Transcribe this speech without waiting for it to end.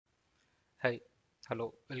Hi,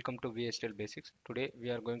 hello, welcome to VSTL Basics. Today we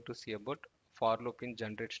are going to see about for loop in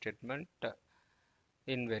generate statement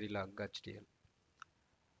in Verilog HDL.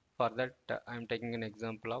 For that, I am taking an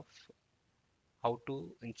example of how to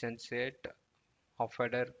instantiate half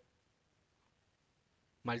adder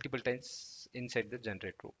multiple times inside the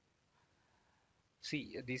generate loop.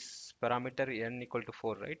 See, this parameter n equal to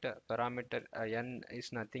 4, right? Parameter n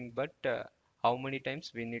is nothing but how many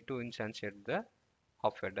times we need to instantiate the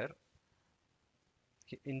half adder.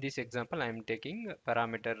 In this example, I am taking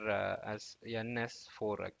parameter as n as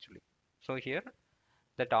 4 actually. So here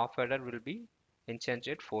that half adder will be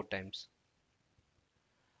instantiated 4 times.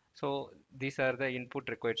 So these are the input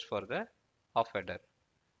required for the half adder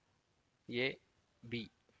A,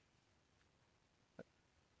 B.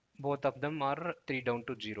 Both of them are 3 down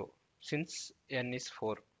to 0 since n is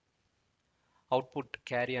 4. Output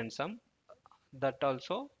carry and sum, that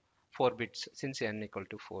also 4 bits since n equal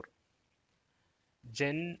to 4.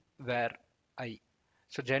 Gen var I.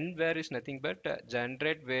 So gen var is nothing but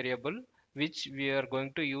generate variable which we are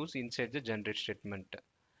going to use inside the generate statement.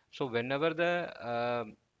 So whenever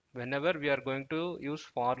we are going to use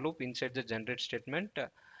for loop inside the generate statement,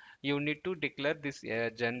 you need to declare this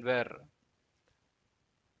gen var,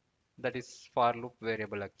 that is for loop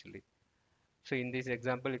variable actually. So in this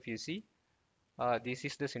example, if you see, this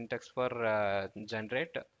is the syntax for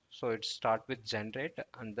generate. So it start with generate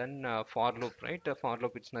and then for loop, right? For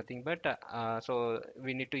loop it's nothing but so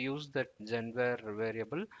we need to use that gen var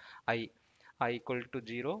variable I equal to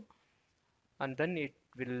 0, and then it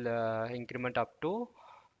will increment up to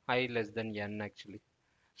I less than n actually.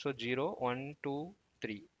 So 0, 1, 2,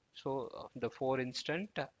 3. So the 4 instant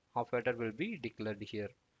operator will be declared here.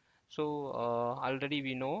 So already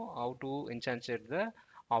we know how to instantiate the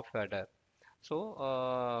operator.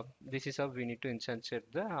 So this is how we need to instantiate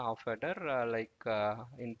the operator like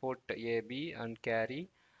input A, B and carry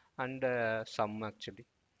and sum actually.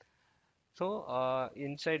 So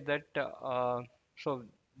inside that, so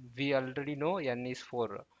we already know n is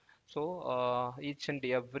 4. So each and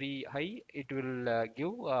every high it will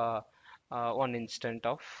give one instant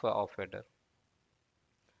of header.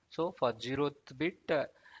 So for zeroth bit,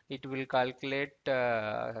 it will calculate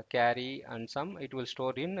carry and sum. It will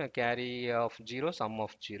store in carry of 0, sum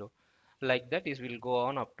of 0. Like that, it will go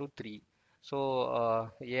on up to 3. So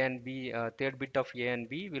A and B, third bit of A and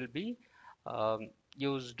B will be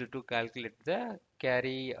used to calculate the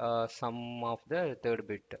carry sum of the third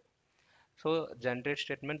bit. So generate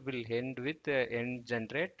statement will end with end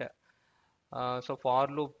generate. So for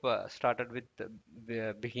loop started with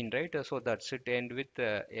begin, right? So that's it, end with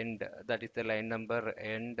end. That is the line number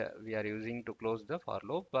end we are using to close the for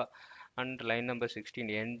loop. And line number 16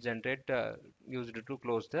 end generate used to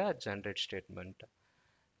close the generate statement.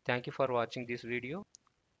 Thank you for watching this video.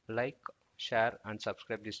 Like, share and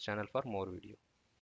subscribe this channel for more video.